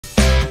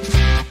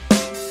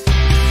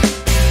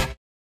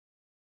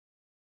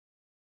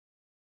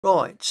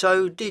Right,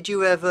 so did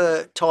you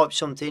ever type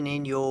something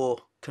in your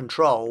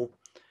control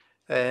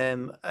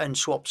and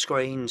swap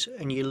screens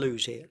and you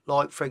lose it?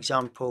 Like, for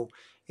example,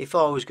 if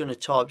I was going to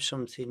type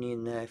something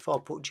in there, if I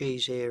put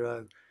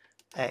G0,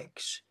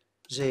 X,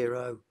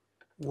 0,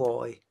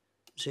 Y,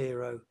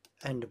 0,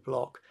 end of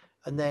block,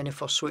 and then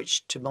if I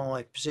switch to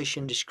my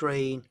position to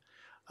screen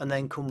and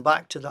then come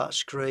back to that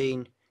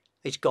screen,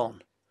 it's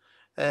gone.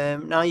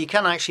 Now you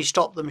can actually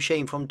stop the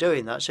machine from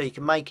doing that, so you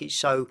can make it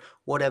so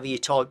whatever you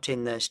typed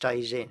in there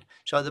stays in.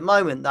 So at the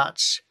moment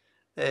that's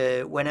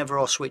whenever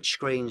I switch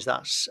screens,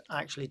 that's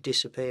actually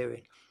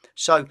disappearing.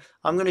 So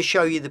I'm going to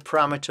show you the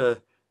parameter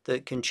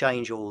that can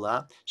change all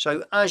that.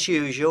 So as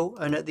usual,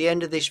 and at the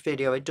end of this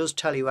video it does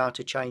tell you how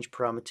to change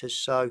parameters.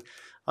 So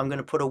I'm going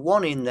to put a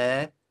 1 in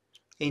there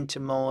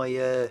into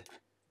my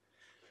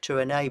to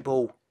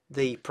enable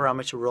the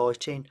parameter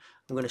writing.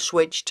 I'm going to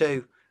switch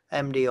to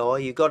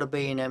MDI. You've got to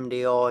be in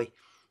MDI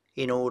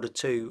in order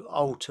to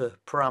alter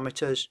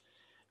parameters,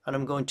 and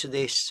I'm going to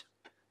this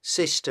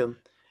system,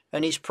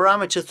 and it's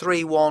parameter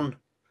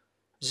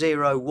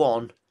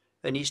 3101,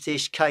 and it's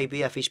this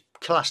KBF is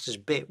classed as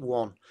bit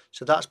 1,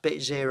 so that's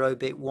bit 0,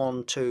 bit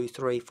 1, 2,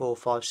 3, 4,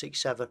 5,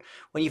 6, 7.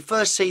 When you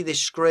first see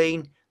this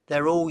screen,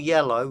 they're all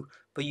yellow,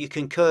 but you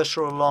can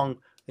cursor along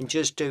and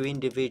just do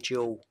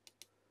individual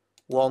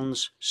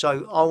ones.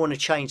 So I want to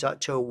change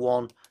that to a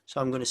 1, so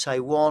I'm going to say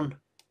 1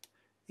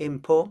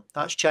 input.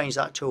 That's changed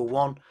that to a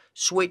 1.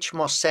 Switch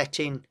my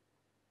setting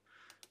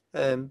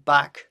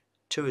back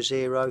to a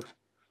 0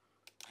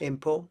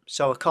 input,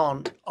 so I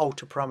can't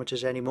alter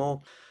parameters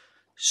anymore.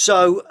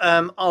 So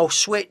I'll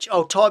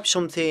type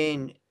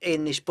something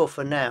in this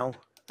buffer now,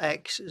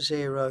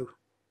 X0,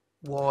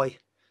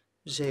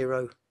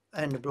 Y0,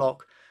 end of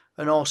block,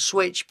 and I'll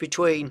switch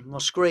between my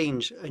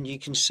screens and you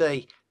can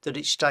see that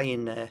it's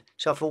staying there.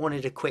 So if I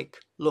wanted a quick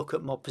look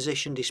at my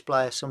position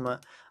display or something,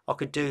 I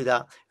could do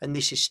that, and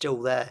this is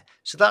still there.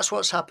 So that's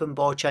what's happened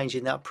by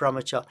changing that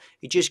parameter.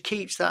 It just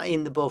keeps that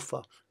in the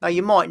buffer. Now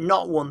you might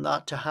not want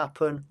that to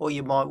happen, or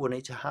you might want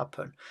it to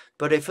happen,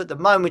 but if at the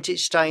moment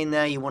it's staying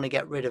there, you want to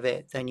get rid of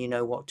it, then you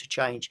know what to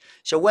change.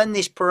 So when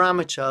this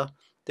parameter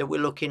that we're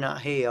looking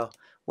at here,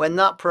 when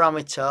that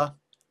parameter,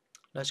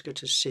 let's go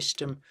to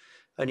system,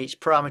 and it's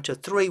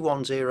parameter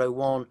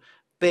 3101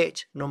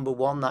 bit number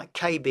 1, that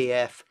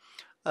KBF,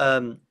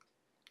 I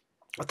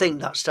think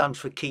that stands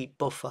for keep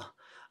buffer.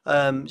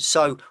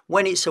 So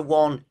when it's a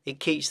 1 it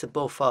keeps the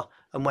buffer,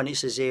 and when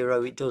it's a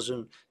 0 it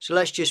doesn't. So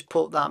let's just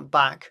put that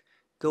back,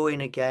 go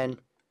in again,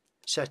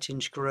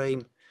 setting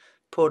screen,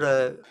 put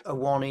a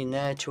 1 in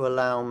there to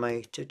allow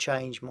me to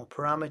change my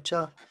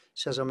parameter. It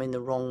says I'm in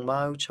the wrong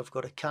mode, so I've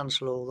got to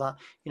cancel all that.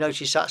 You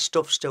notice that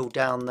stuff's still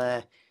down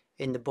there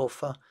in the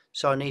buffer,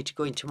 so I need to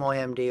go into my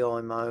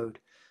MDI mode,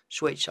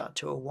 switch that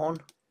to a 1.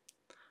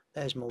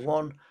 There's my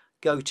 1.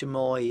 Go to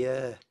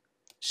my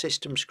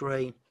system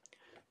screen,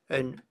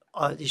 and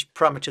this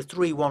parameter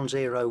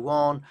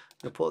 3101,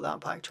 I'll put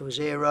that back to a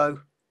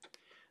 0.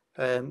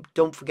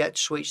 Don't forget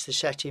to switch the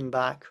setting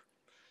back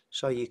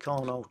so you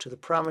can't alter the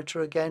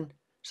parameter again.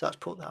 So let's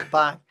put that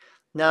back.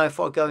 Now if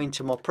I go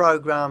into my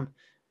program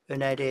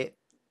and edit,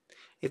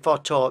 if I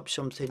type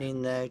something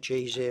in there,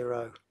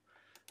 G0,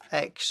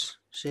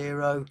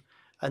 X0,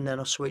 and then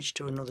I switch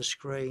to another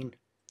screen,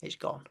 it's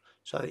gone.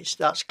 So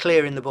that's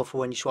clearing the buffer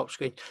when you swap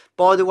screen.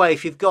 By the way,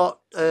 if you've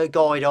got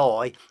guide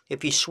eye,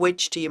 if you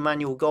switch to your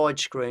manual guide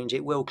screens,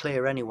 it will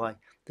clear anyway.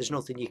 There's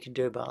nothing you can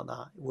do about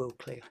that. It will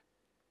clear.